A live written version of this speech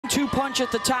1-2 punch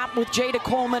at the top with Jada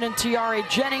Coleman and Tiare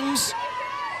Jennings.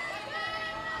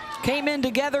 Came in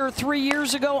together 3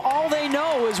 years ago. All they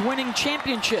know is winning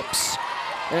championships.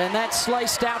 And that's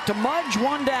sliced out to Mudge,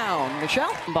 1 down.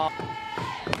 Michelle? Ball.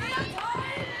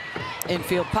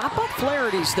 Infield pop-up,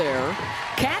 Flaherty's there.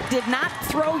 Cat did not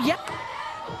throw yet.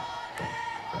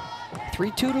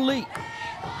 3-2 to Lee.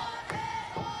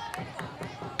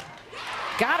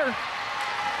 Got her.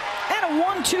 And a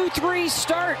 1-2-3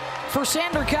 start for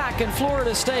Sandercock in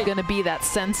Florida State. Going to be that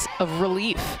sense of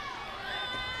relief.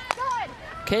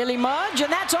 Kaylee Mudge,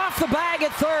 and that's off the bag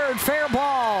at third. Fair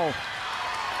ball.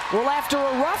 Well, after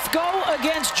a rough go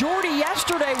against Jordy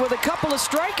yesterday with a couple of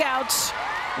strikeouts,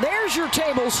 there's your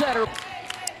table setter.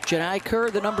 Janai Kerr,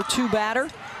 the number 2 batter,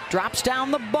 drops down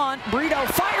the bunt. Brito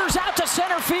fires out to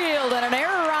center field, and an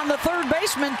error on the third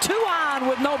baseman. 2 on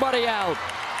with nobody out.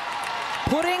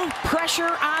 Putting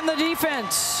pressure on the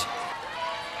defense.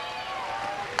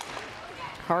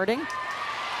 Harding,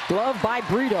 glove by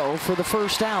Brito for the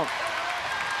first out.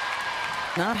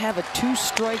 Not have a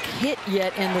 2-strike hit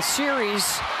yet in the series.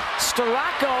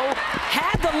 Storako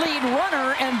had the lead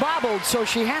runner and bobbled, so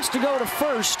she has to go to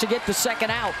first to get the second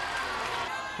out.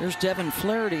 Here's Devin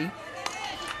Flaherty.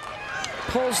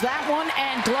 Pulls that one,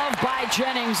 and glove by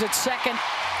Jennings at second.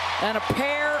 And a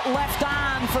pair left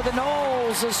on for the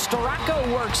Noles as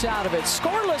Storako works out of it.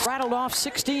 Scoreless. Rattled off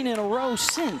 16 in a row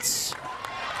since.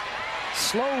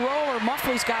 Slow roller.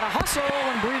 Muffley's got a hustle,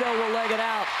 and Brito will leg it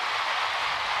out.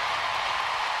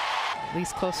 At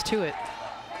least close to it.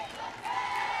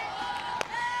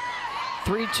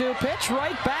 3-2 pitch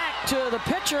right back to the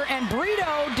pitcher, and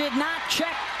Brito did not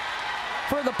check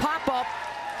for the pop-up.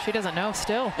 She doesn't know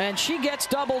still. And she gets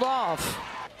doubled off.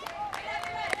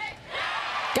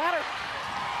 Got her.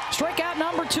 Strikeout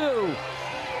number 2.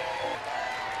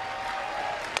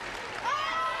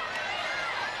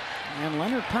 And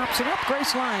Leonard pops it up.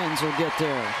 Grace Lyons will get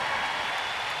there.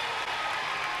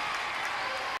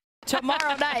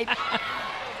 Tomorrow night.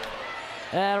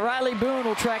 Riley Boone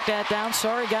will track that down.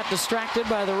 Sorry, got distracted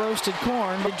by the roasted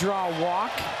corn. They draw a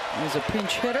walk as a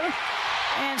pinch hitter.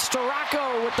 And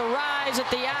Storako with the rise at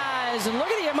the eyes. And look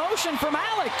at the emotion from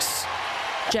Alex.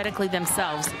 Energetically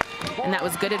themselves. And that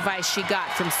was good advice she got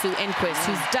from Sue Enquist,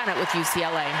 who's done it with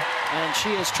UCLA. And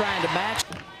she is trying to match.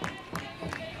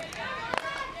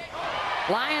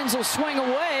 Lyons will swing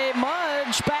away.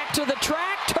 Mudge back to the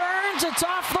track. Turns. It's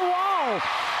off the wall.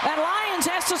 And Lyons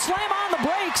has to slam on the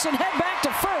brakes and head back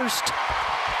to first.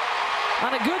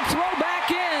 On a good throw back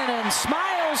in, and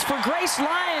smiles for Grace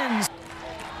Lyons.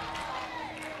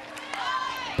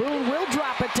 Boone will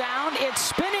drop it down. It's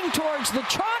spinning towards the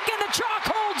chalk, and the chalk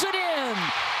holds it in.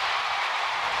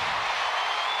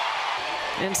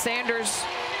 And Sanders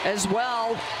as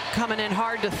well, coming in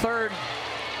hard to third.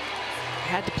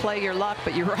 Had to play your luck,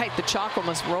 but you're right, the chalk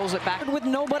almost rolls it back. With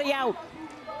nobody out.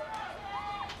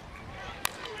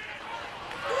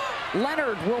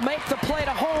 Leonard will make the play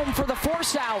to home for the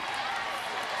force out.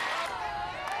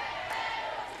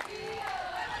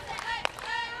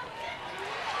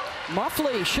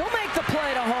 Muffley, she'll make the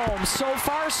play to home. So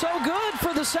far, so good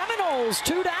for the Seminoles.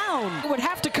 2 down. It would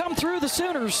have to come through the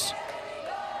Sooners.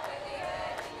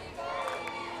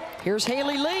 Here's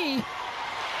Haley Lee.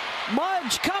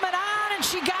 Mudge coming on, and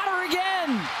she got her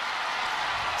again.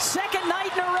 Second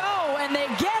night in a row, and they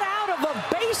get out of a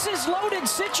bases-loaded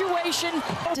situation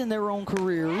in their own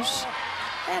careers.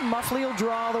 And Muffley will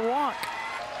draw the walk.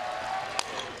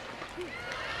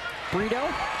 Brito,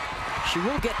 she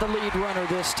will get the lead runner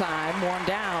this time. 1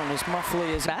 down as Muffley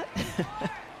is at.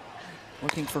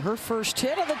 Looking for her first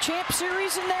hit of the Champ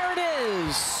Series, and there it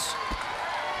is.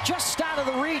 Just out of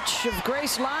the reach of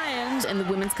Grace Lyons. In the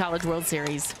Women's College World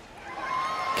Series.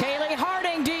 Kaylee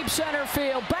Harding, deep center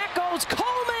field. Back goes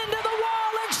Coleman to the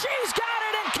wall, and she's got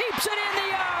it and keeps it in the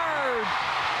yard.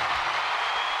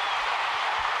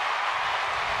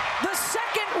 The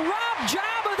second rob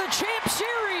job of the Champ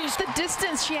Series. The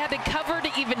distance she had to cover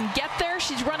to even get there.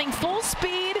 She's running full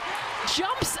speed,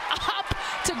 jumps up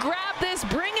to grab this,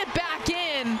 bring it back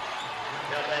in.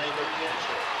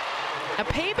 A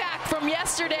payback from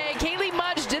yesterday. Kaylee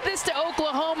Mudge did this to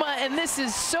Oklahoma, and this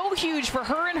is so huge for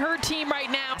her and her team right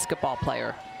now. Basketball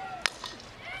player.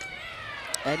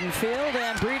 Edenfield,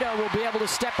 and Brito will be able to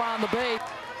step on the bait.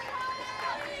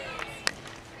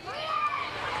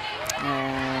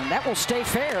 And that will stay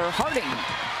fair. Harding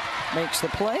makes the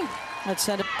play. Let's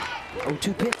send it.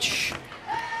 0-2 pitch.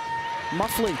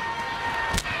 Muffley.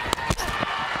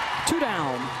 2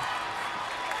 down.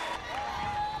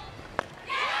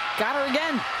 Got her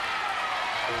again.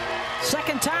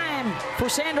 Second time for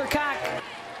Sandercock.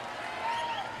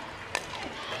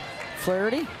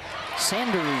 Flaherty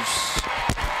Sanders.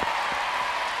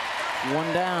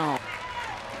 One down.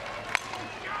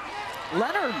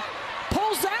 Leonard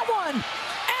pulls that one,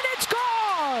 and it's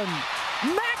gone!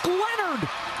 Mac Leonard,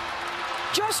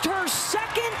 just her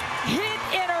second hit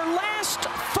in her last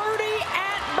 30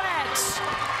 at-bats.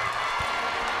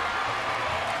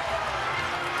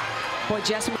 Boy,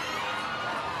 Jess,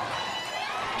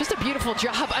 just a beautiful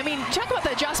job. I mean, talk about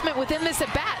the adjustment within this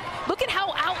at-bat. Look at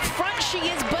how out front she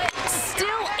is, but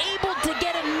still able to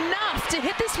get enough to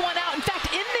hit this one out. In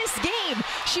fact, in this game,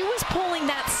 she was pulling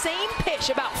that same pitch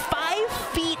about 5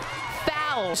 feet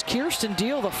foul. Kirsten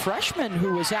Deal, the freshman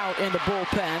who was out in the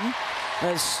bullpen,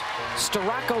 as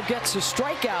Storako gets a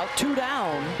strikeout, 2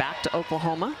 down. Back to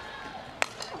Oklahoma.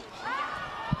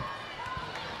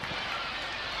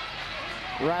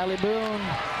 Riley Boone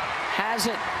has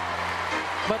it,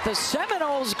 but the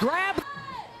Seminoles grab.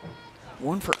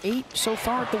 1 for 8 so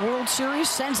far at the World Series,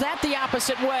 sends that the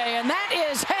opposite way, and that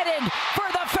is headed for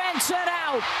the fence and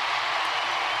out.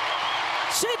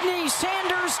 Sydney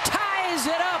Sanders ties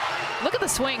it up. Look at the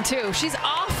swing, too. She's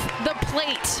off the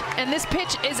plate, and this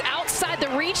pitch is outside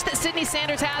the reach that Sydney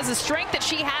Sanders has, the strength that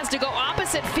she has to go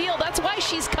opposite field. That's why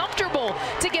she's comfortable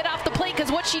to get off the plate,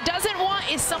 because what she doesn't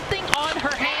want is something on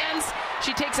her hands.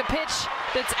 She takes a pitch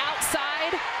that's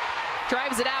outside,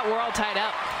 drives it out. We're all tied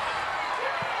up.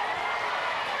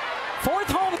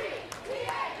 4th home.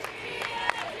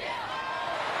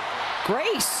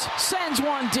 Grace sends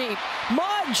one deep.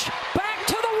 Mudge back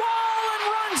to the wall and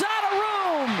runs out of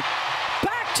room.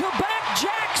 Back-to-back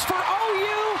jacks for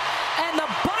OU, and the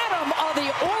bottom of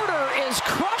the order is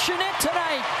crushing it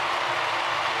tonight.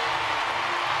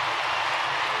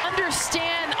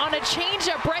 Understand on a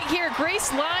changeup right here,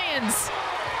 Grace Lyons.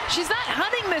 She's not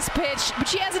hunting this pitch, but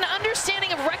she has an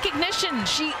understanding of recognition.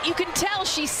 You can tell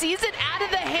she sees it out of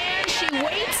the hand, she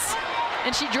waits,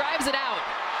 and she drives it out.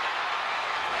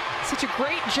 Such a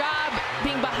great job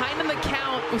being behind in the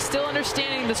count with still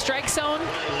understanding the strike zone.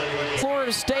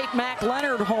 Florida State Mac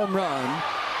Leonard home run.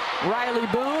 Riley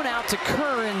Boone out to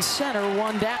Kerr in center,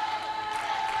 1 down.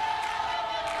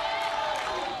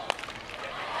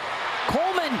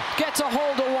 Coleman gets a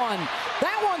hold of one.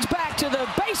 That one's back to the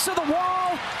base of the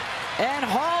wall and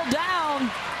hauled down.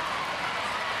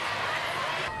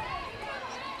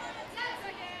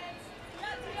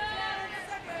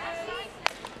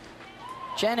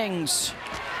 Jennings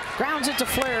grounds it to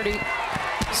Flaherty.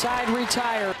 Side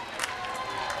retire.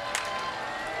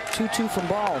 2-2 from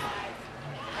Ball.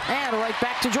 And right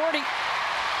back to Jordy.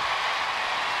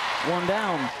 1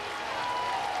 down.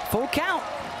 Full count.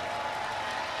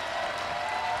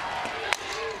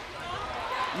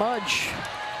 Mudge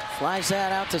flies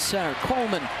that out to center.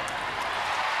 Coleman.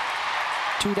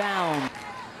 2 down.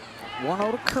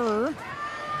 1-0 to Kerr.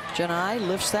 Janai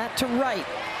lifts that to right.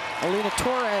 Alina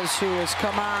Torres, who has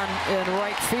come on in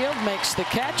right field, makes the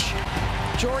catch.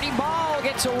 Jordy Ball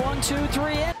gets a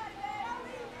 1-2-3 in.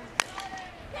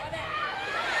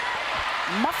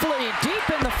 Muffley deep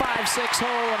in the 5-6 hole,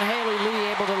 and Haley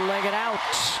Lee able to leg it out.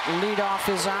 Leadoff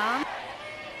is on.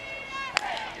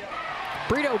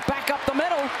 Brito back up the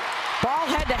middle. Ball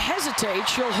had to hesitate.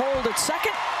 She'll hold at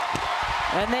second.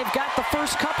 And they've got the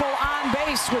first couple on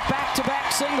base with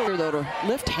back-to-back singles. Though to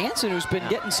lift Hansen, who's been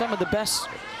getting some of the best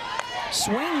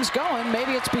swings going.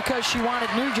 Maybe it's because she wanted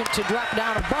Nugent to drop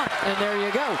down a bunt, and there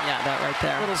you go. Yeah, that right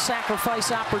there. Little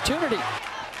sacrifice opportunity.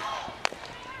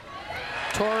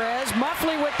 Torres,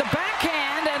 Muffley with the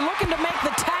backhand and looking to make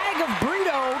the tag of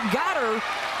Brito. Got her.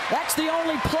 That's the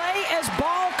only play as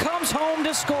Ball comes home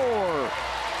to score.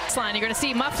 Line. You're going to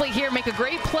see Muffley here make a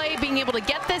great play, being able to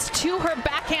get this to her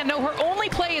backhand. No, her only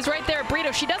play is right there at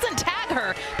Brito. She doesn't tag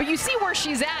her, but you see where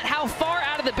she's at, how far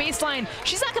out of the baseline.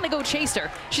 She's not going to go chase her.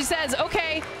 She says,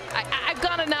 okay, I've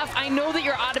got enough. I know that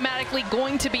you're automatically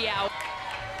going to be out.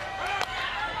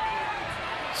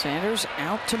 Sanders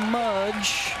out to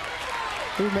Mudge,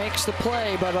 who makes the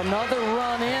play, but another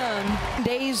run in.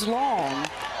 Days long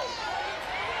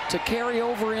to carry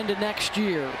over into next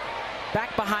year.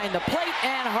 Back behind the plate,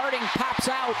 and Harding pops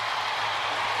out.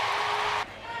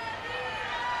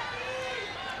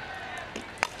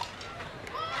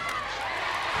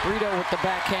 Brito with the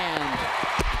backhand.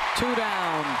 2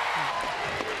 down.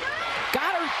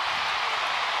 Got her.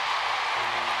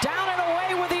 Down and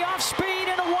away with the off-speed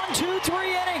in a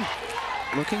 1-2-3 inning.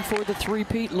 Looking for the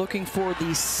three-peat, looking for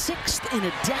the 6th in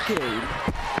a decade.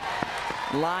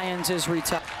 Lyons is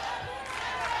retired.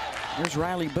 There's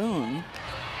Riley Boone.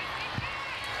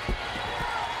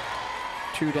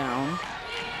 2 down.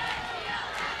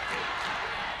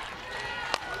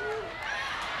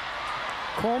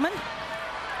 Coleman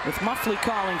with Muffley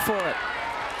calling for it.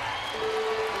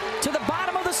 To the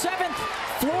bottom of the 7th.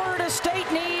 Florida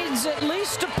State needs at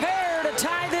least a pair to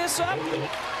tie this up.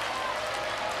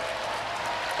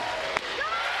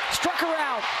 Struck her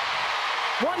out.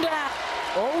 1 down.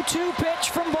 0-2 pitch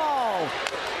from Ball.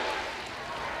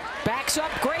 Backs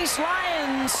up Grace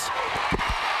Lyons.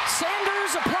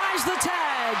 Sanders applies the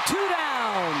tag. 2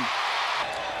 down.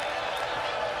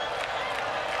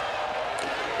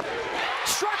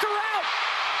 Struck her out.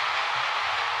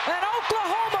 And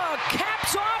Oklahoma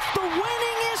caps off the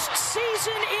winningest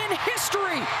season in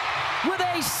history with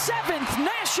a 7th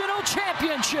national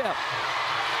championship.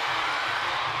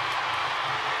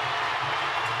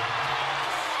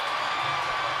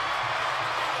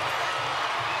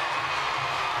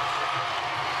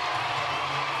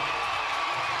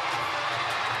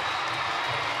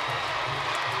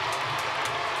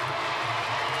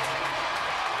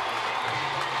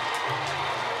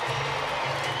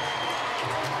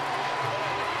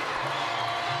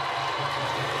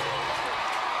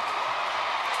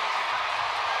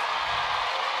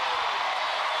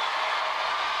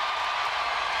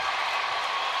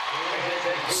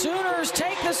 Sooners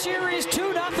take the series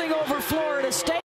 2-0 over Florida State.